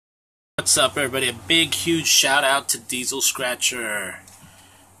What's up, everybody? A big, huge shout out to Diesel Scratcher.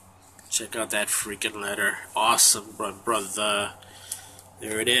 Check out that freaking letter. Awesome, brother.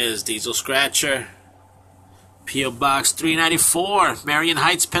 There it is, Diesel Scratcher. P.O. Box 394, Marion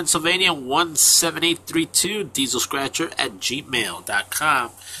Heights, Pennsylvania 17832. Diesel Scratcher at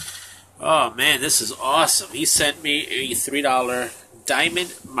gmail.com. Oh man, this is awesome. He sent me a $3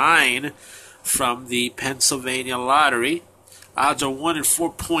 Diamond Mine from the Pennsylvania Lottery. Odds are 1 in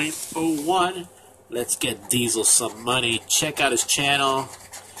 4.01. Let's get Diesel some money. Check out his channel.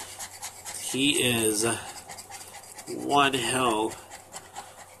 He is one hell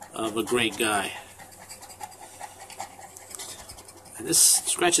of a great guy. And this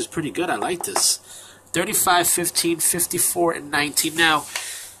scratch is pretty good. I like this. 35, 15, 54, and 19. Now,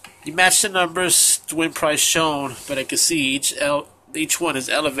 you match the numbers, the win price shown, but I can see each one is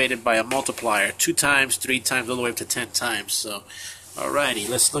elevated by a multiplier. 2 times, 3 times, all the way up to 10 times. So, alrighty,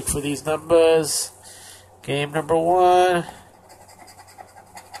 let's look for these numbers. Game number 1.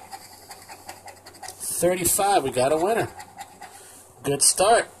 35, we got a winner. Good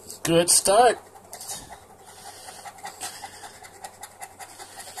start. Good start.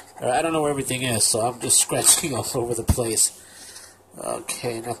 I don't know where everything is, so I'm just scratching all over the place.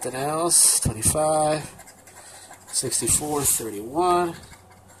 Okay, nothing else. 25, 64, 31,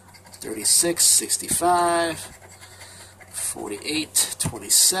 36, 65, 48,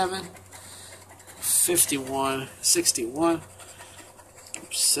 27, 51, 61,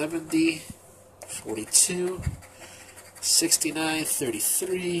 70, 42, 69,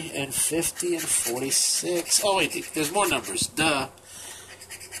 33, and 50, and 46. Oh, wait, there's more numbers. Duh.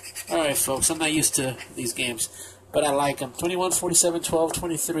 Alright, folks, I'm not used to these games, but I like them. 21, 47, 12,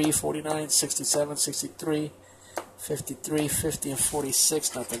 23, 49, 67, 63, 53, 50, and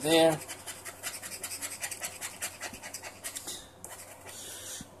 46. Nothing there.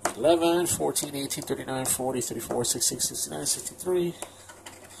 11, 14, 18, 39, 40, 34, 66, 69, 63.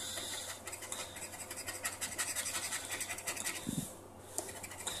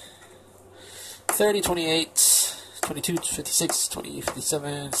 30, 28, 22, 56, 20,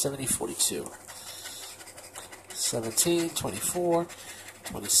 57, 70, 42. 17, 24,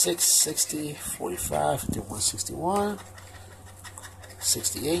 26, 60, 45, 51, 61,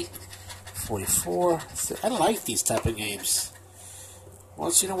 68, 44. I like these type of games.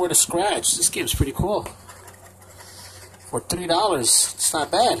 Once you know where to scratch, this game's pretty cool. For $3, it's not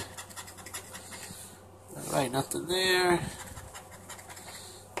bad. Alright, nothing there.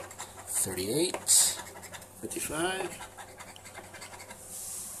 38, 55,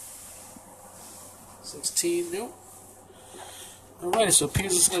 16, nope. Alright, so it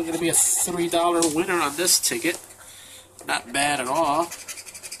appears it's going to be a $3 winner on this ticket. Not bad at all.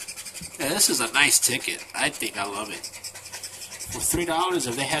 Yeah, this is a nice ticket. I think I love it. For $3,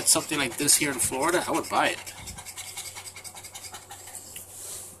 if they had something like this here in Florida, I would buy it.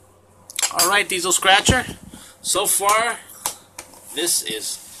 Alright, Diesel Scratcher. So far, this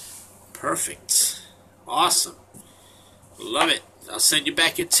is perfect. Awesome. Love it. I'll send you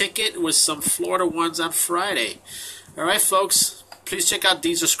back your ticket with some Florida ones on Friday. Alright, folks. Please check out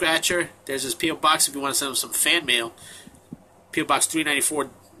Diesel Scratcher. There's his P.O. Box if you want to send him some fan mail. P.O. Box 394,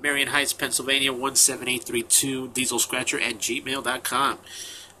 Marion Heights, Pennsylvania 17832. Diesel Scratcher at gmail.com.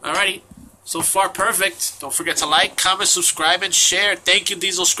 Alrighty. So far, perfect. Don't forget to like, comment, subscribe, and share. Thank you,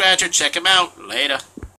 Diesel Scratcher. Check him out. Later.